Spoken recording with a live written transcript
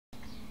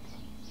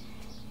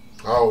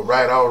All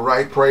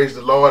right. Praise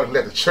the Lord and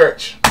let the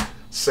church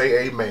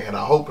say amen.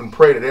 I hope and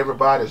pray that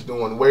everybody's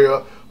doing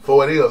well,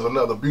 for it is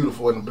another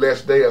beautiful and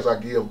blessed day as I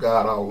give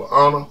God all the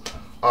honor,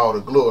 all the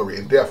glory,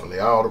 and definitely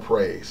all the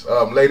praise.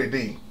 Lady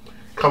D,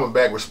 coming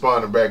back,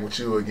 responding back with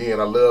you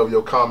again. I love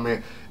your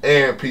comment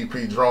and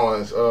PP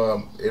drawings.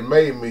 It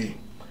made me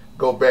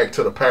go back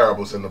to the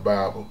parables in the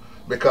Bible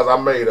because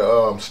I made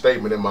a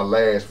statement in my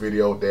last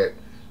video that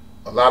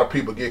a lot of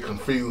people get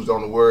confused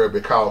on the word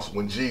because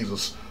when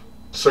Jesus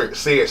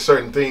said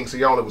certain things,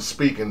 he only was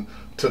speaking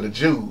to the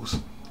Jews,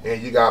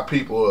 and you got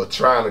people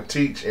trying to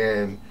teach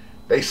and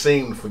they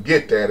seem to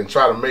forget that and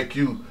try to make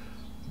you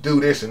do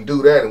this and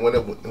do that. And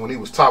when he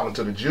was talking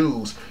to the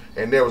Jews,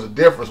 and there was a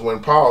difference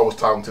when Paul was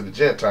talking to the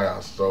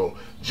Gentiles, so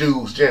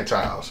Jews,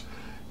 Gentiles.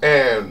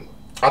 And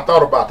I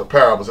thought about the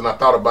parables, and I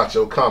thought about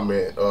your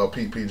comment,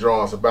 PP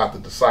Drawings, about the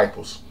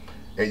disciples,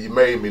 and you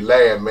made me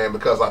laugh, man,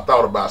 because I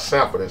thought about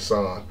Sanford and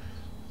Son.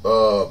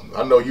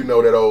 I know you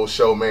know that old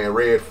show, man,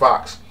 Red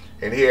Fox,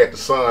 and he had the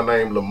son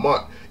named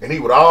Lamont, and he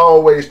would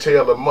always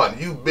tell Lamont,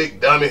 "You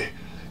big dummy."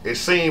 It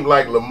seemed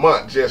like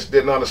Lamont just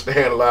didn't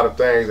understand a lot of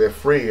things that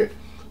Fred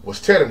was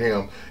telling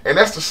him, and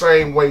that's the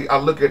same way I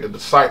look at the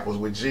disciples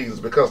with Jesus,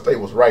 because they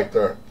was right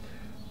there.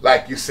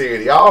 Like you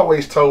said, he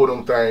always told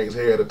them things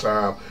ahead of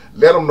time,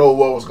 let them know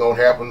what was going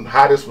to happen,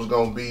 how this was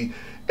going to be,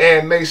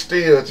 and they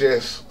still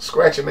just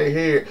scratching their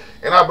head.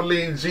 And I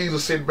believe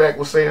Jesus sitting back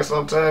was saying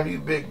sometimes, "You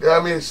big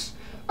dummies,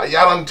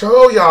 y'all done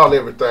told y'all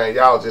everything,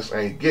 y'all just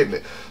ain't getting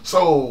it."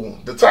 So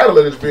the title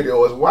of this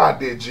video is, why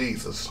did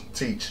Jesus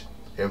teach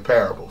in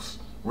parables?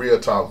 Real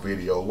talk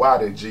video. Why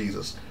did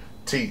Jesus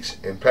teach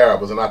in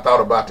parables? And I thought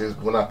about this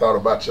when I thought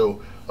about your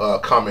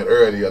comment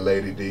earlier,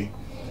 Lady D.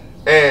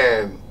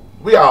 And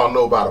we all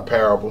know about a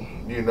parable.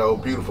 You know,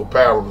 beautiful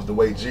parables. The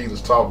way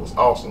Jesus taught was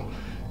awesome.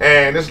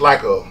 And it's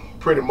like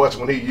pretty much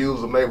when he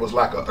used them, they was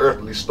like an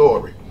earthly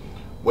story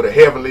with a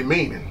heavenly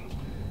meaning.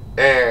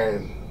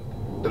 And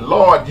the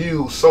Lord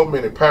used so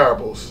many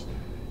parables.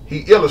 He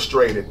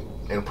illustrated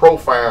and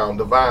profound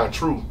divine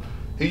truth.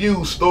 He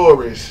used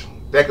stories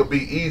that could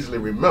be easily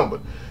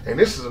remembered. And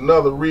this is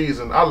another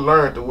reason I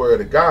learned the word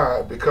of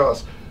God,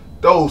 because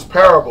those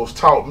parables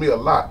taught me a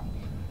lot.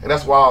 And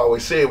that's why I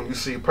always say when you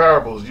see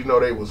parables, you know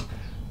they was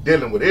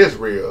dealing with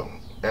Israel.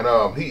 And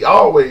he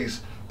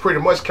always pretty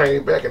much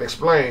came back and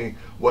explained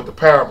what the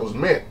parables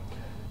meant.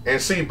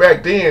 And see,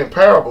 back then,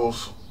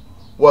 parables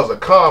was a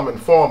common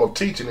form of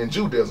teaching in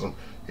Judaism,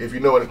 if you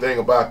know anything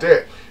about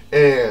that.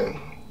 And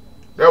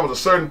there was a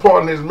certain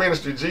part in his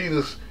ministry,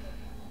 Jesus,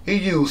 he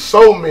used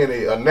so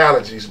many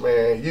analogies,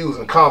 man,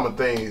 using common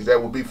things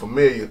that would be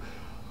familiar.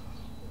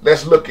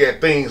 Let's look at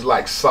things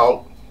like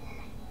salt,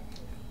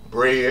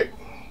 bread,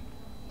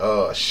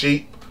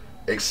 sheep,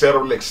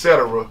 etc.,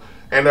 etc.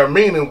 And the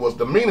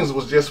meanings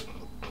was just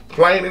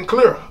plain and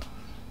clear.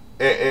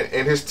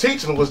 And his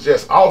teaching was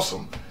just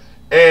awesome.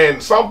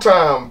 And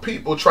sometimes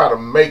people try to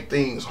make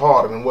things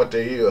harder than what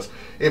they is.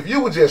 If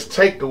you would just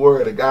take the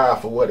word of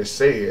God for what it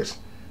says,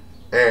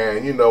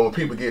 and you know, when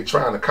people get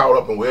trying to caught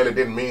up and, well, it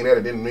didn't mean that,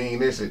 it didn't mean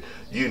this,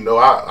 you know,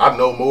 I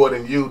know more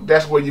than you,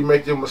 that's where you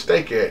make your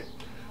mistake at.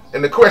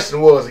 And the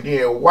question was,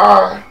 again,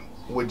 why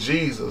would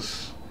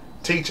Jesus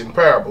teach in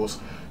parables?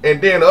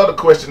 And then the other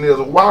question is,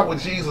 why would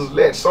Jesus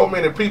let so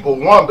many people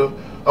wonder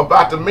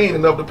about the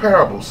meaning of the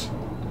parables?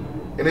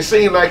 And it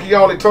seemed like he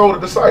only told the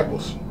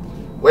disciples.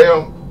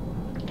 Well,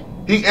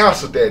 he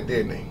answered that,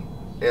 didn't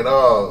he?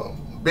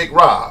 And Big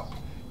Rob,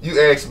 you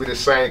asked me the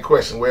same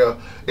question. Well,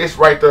 it's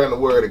right there in the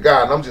word of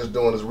God, and I'm just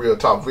doing this real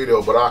talk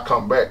video, but I'll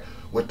come back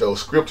with those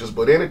scriptures.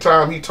 But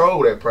anytime he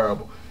told that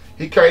parable,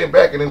 he came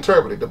back and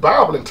interpreted. The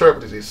Bible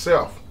interprets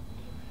itself.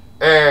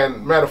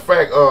 And matter of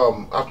fact,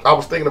 I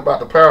was thinking about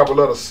the parable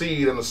of the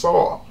seed and the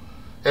soil.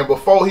 And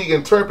before he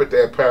interpreted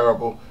that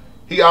parable,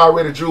 he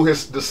already drew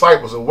his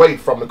disciples away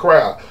from the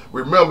crowd.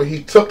 Remember,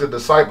 he took the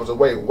disciples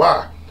away.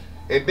 Why?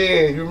 And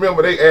then you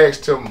remember they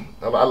asked him.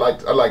 I like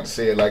to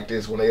say it like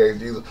this when they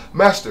asked Jesus,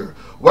 "Master,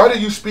 why do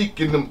you speak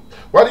to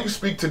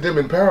them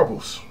in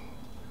parables?"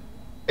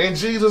 And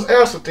Jesus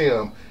answered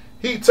them.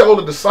 He told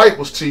the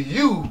disciples, "To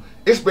you,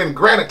 it's been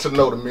granted to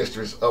know the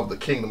mysteries of the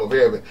kingdom of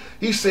heaven."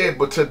 He said,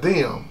 "But to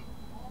them,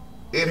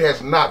 it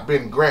has not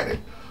been granted.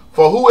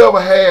 For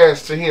whoever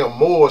has, to him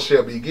more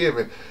shall be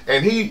given,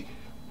 and he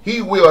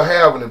will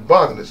have an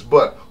abundance.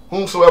 But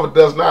whomsoever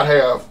does not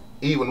have,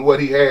 even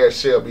what he has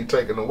shall be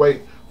taken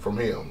away from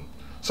him."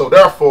 So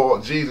therefore,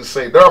 Jesus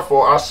said,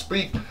 "Therefore I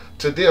speak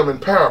to them in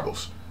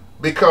parables,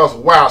 because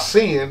while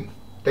seeing,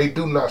 they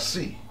do not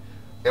see,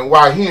 and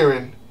while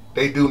hearing,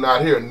 they do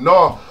not hear,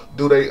 nor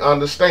do they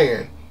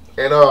understand."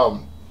 And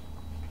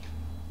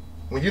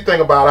when you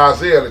think about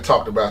Isaiah, they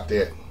talked about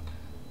that.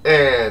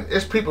 And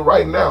it's people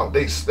right now,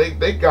 they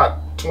got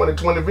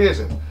 20/20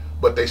 vision,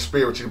 but they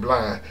spiritually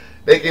blind.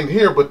 They can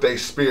hear, but they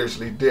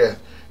spiritually deaf.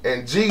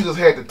 And Jesus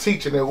had to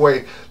teach in that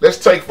way. Let's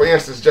take, for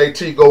instance,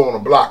 JT go on a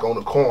block on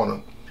the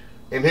corner,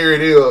 and here it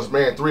is,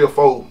 man, 3 or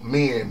 4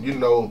 men, you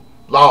know,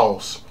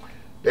 lost.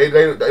 They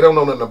don't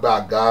know nothing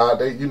about God.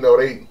 They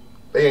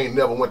They ain't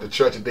never went to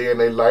church a day in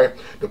their life.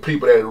 The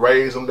people that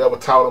raised them never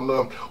taught them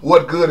nothing.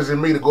 What good is it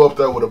me to go up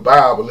there with a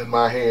Bible in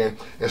my hand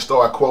and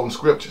start quoting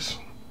scriptures?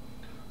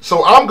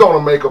 So I'm going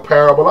to make a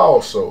parable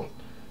also.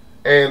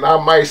 And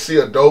I might see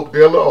a dope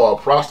dealer or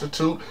a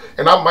prostitute.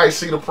 And I might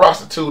see the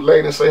prostitute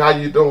lady and say, how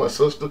you doing,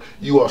 sister?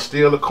 You are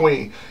still a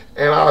queen.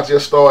 And I'll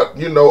just start,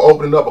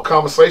 opening up a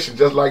conversation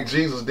just like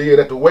Jesus did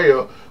at the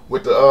well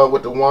with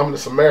the woman, the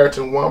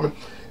Samaritan woman.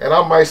 And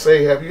I might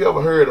say, have you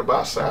ever heard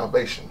about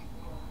salvation?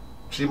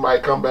 She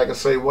might come back and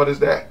say, what is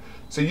that?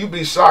 So you'd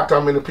be shocked how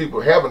many people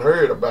haven't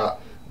heard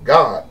about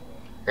God.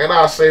 And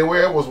I'll say,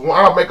 well,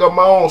 I'll make up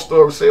my own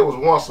story. Say it was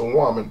once a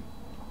woman,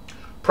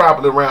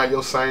 probably around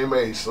your same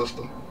age,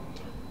 sister.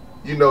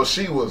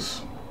 She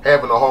was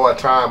having a hard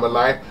time in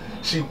life.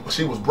 She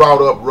was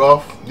brought up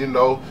rough,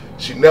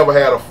 She never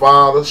had a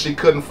father. She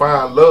couldn't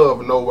find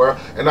love nowhere.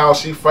 And all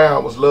she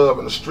found was love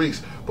in the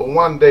streets. But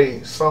one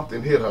day,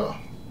 something hit her.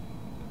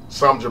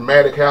 Something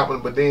dramatic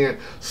happened, but then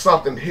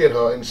something hit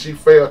her, and she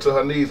fell to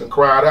her knees and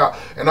cried out.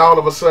 And all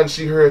of a sudden,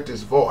 she heard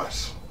this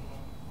voice.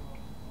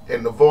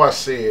 And the voice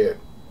said,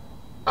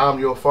 I'm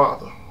your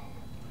father,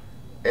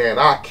 and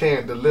I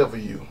can deliver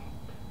you.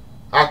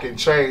 I can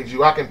change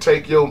you. I can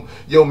take your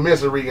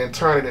misery and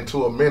turn it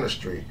into a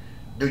ministry.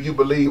 Do you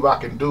believe I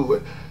can do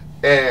it?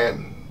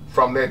 And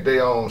from that day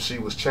on, she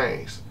was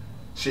changed.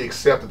 She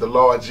accepted the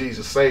Lord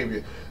Jesus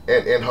Savior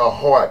and in her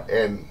heart,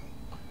 and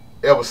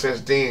ever since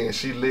then,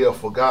 she lived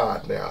for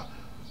God now.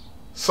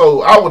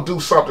 So I would do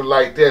something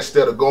like that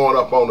instead of going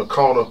up on the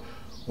corner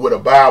with a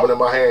Bible in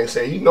my hand and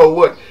saying, you know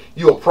what,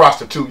 you a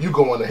prostitute, you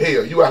going to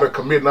hell. You out here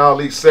committing all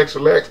these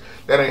sexual acts.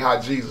 That ain't how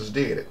Jesus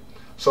did it.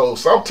 So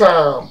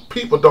sometimes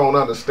people don't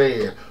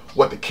understand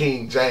what the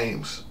King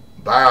James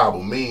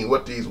Bible mean,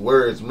 what these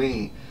words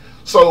mean.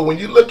 So when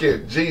you look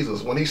at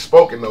Jesus, when he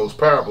spoke in those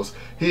parables,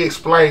 he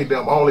explained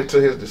them only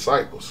to his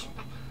disciples.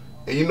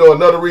 And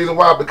another reason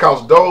why,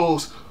 because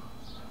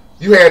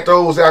you had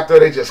those out there,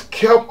 they just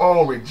kept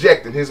on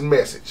rejecting his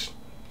message.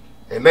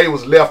 And they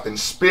was left in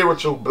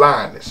spiritual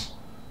blindness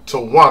to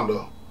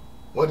wonder,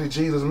 what did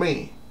Jesus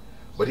mean?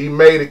 But he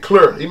made it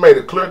clear. He made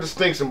a clear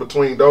distinction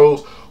between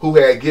those who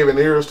had given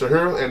ears to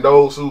hear and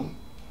those who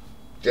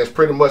just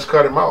pretty much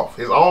cut him off.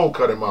 His own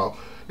cut him off.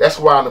 That's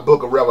why in the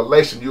book of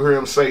Revelation, you hear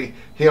him say,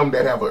 him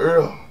that have an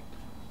ear,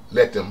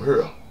 let them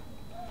hear.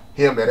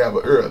 Him that have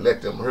an ear,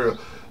 let them hear.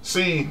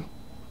 See,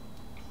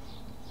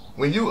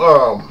 when you,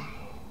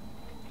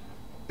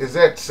 is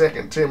that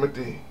 2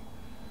 Timothy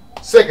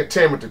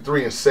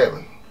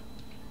 3:7,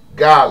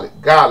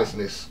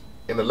 godlessness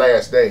in the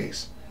last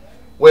days.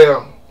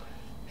 Well,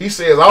 he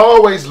says,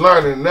 always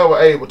learning and never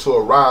able to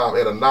arrive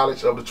at a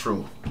knowledge of the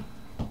truth.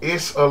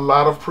 It's a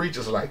lot of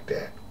preachers like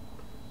that.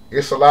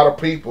 It's a lot of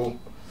people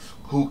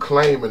who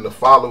claiming to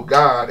follow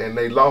God and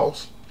they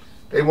lost.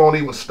 They won't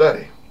even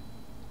study.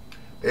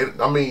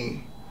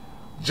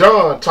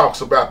 John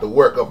talks about the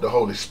work of the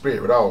Holy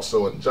Spirit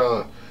also in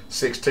John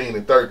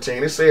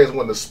 16:13. It says,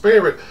 when the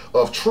Spirit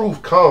of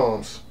truth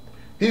comes,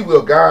 he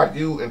will guide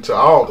you into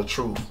all the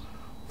truth.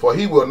 For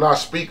he will not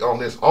speak on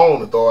his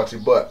own authority,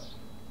 but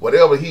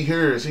whatever he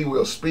hears, he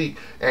will speak,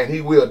 and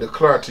he will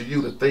declare to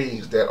you the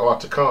things that are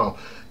to come.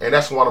 And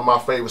that's one of my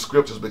favorite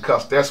scriptures,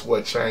 because that's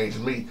what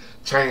changed me,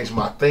 changed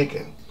my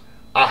thinking.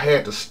 I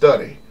had to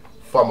study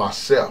for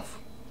myself.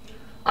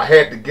 I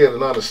had to get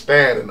an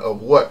understanding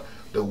of what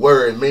the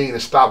word means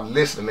and stop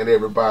listening to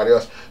everybody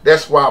else.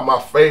 That's why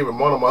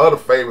one of my other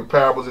favorite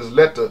parables is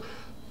let the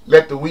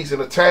wheats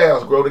and the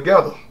tares grow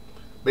together.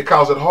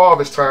 Because at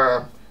harvest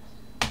time,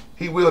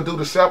 he will do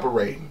the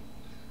separating.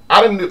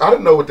 I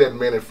didn't know what that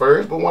meant at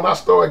first, but when I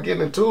started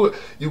getting into it,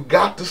 you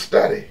got to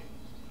study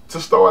to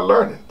start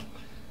learning.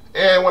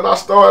 And when I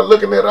started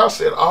looking at it, I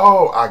said,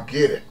 oh, I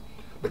get it.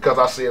 Because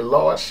I said,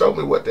 Lord, show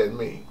me what that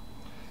means.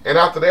 And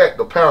after that,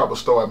 the parable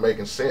started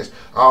making sense.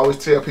 I always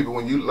tell people,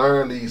 when you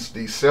learn these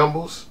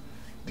symbols,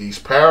 these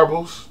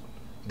parables,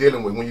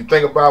 dealing with, when you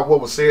think about what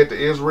was said to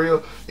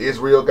Israel,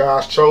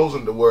 God's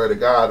chosen, the word of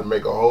God, to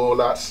make a whole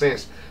lot of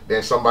sense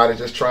than somebody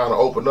just trying to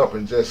open up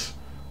and just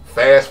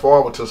fast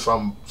forward to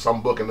some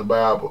book in the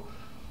Bible.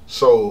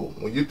 So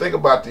when you think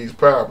about these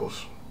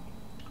parables,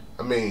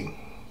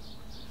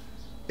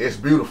 it's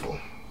beautiful.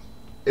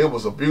 It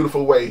was a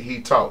beautiful way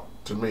he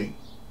talked to me.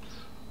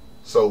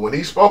 So when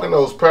he spoke in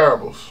those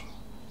parables,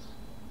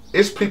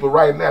 it's people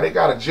right now, they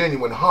got a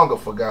genuine hunger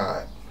for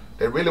God.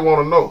 They really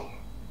want to know.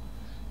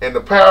 And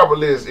the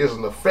parable is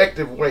an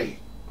effective way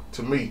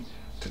to me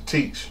to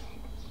teach.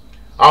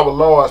 Our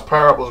Lord's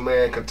parables,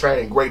 man,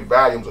 contain great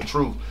volumes of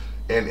truth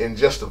and in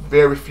just a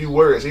very few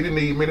words. He didn't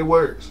need many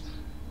words.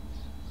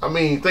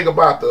 Think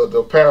about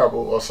the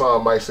parable, or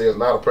some might say it's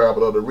not a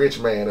parable, of the rich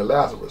man and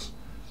Lazarus.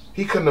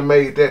 He couldn't have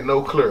made that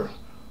no clearer.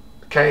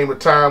 Came a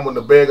time when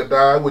the beggar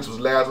died, which was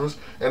Lazarus,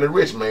 and the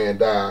rich man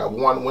died.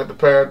 One went to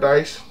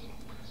paradise,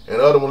 and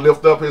the other one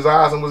lifted up his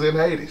eyes and was in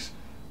Hades,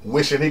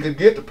 wishing he could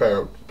get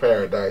to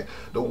paradise.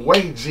 The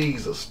way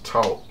Jesus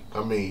taught,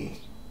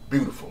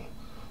 beautiful.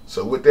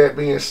 So with that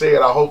being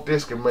said, I hope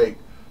this can make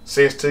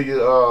sense to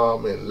you.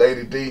 And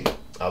Lady D,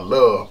 I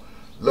love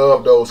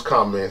Love those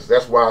comments.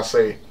 That's why I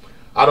say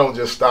I don't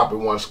just stop at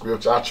one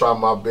scripture. I try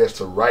my best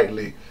to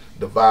rightly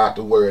divide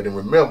the word. And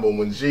remember,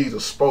 when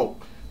Jesus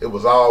spoke, it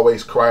was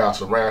always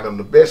crowds around him.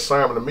 The best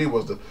sermon to me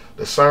was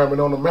the Sermon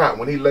on the Mount,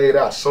 when he laid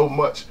out so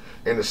much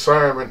in the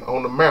Sermon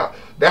on the Mount.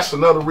 That's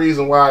another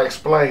reason why I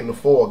explained the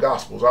 4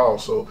 Gospels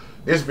also.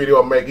 This video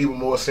will make even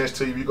more sense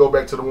to you if you go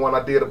back to the one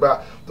I did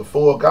about the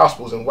 4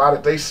 Gospels and why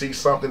did they see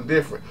something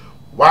different.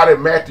 Why did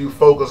Matthew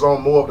focus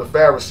on more of the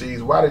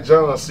Pharisees? Why did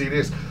John see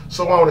this?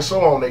 So on and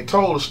so on. They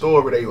told the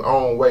story their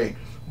own way,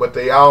 but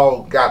they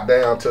all got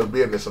down to the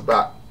business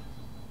about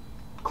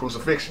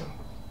crucifixion,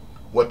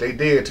 what they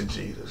did to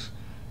Jesus.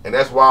 And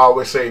that's why I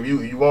always say, if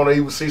you want to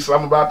even see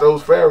something about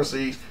those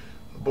Pharisees,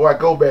 boy,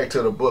 go back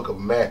to the book of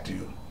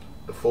Matthew,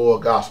 the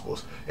 4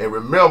 Gospels. And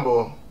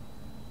remember,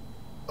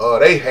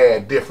 they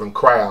had different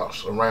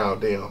crowds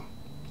around them.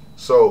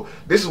 So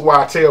this is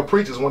why I tell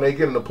preachers when they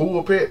get in the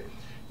pulpit,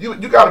 you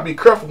got to be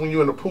careful when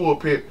you're in the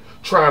pulpit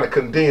trying to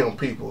condemn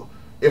people.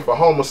 If a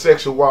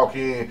homosexual walk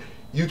in,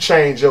 you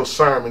change your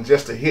sermon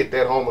just to hit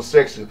that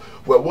homosexual.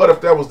 Well, what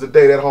if that was the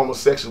day that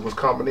homosexual was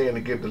coming in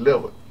to get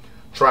delivered,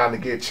 trying to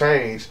get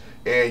changed,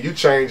 and you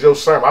change your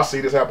sermon? I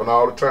see this happen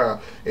all the time,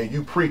 and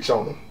you preach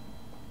on them.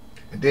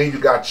 And then you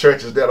got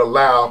churches that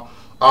allow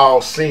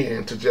all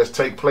sin to just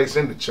take place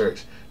in the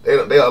church. They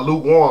are a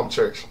lukewarm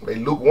church. They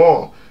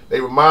lukewarm. They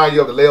remind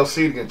you of the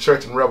Laodicean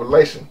church in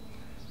Revelation.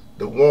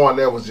 The one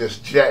that was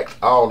just jacked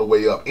all the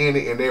way up.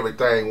 Any and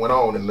everything went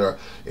on in there.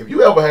 If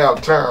you ever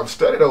have time,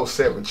 study those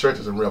 7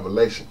 churches in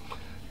Revelation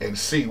and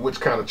see which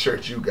kind of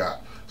church you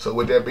got. So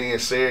with that being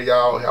said,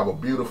 y'all have a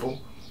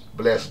beautiful,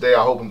 blessed day.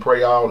 I hope and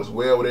pray all is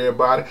well with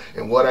everybody.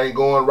 And what ain't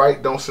going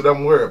right, don't sit up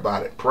and worry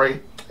about it.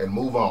 Pray and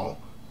move on.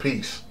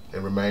 Peace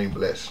and remain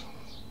blessed.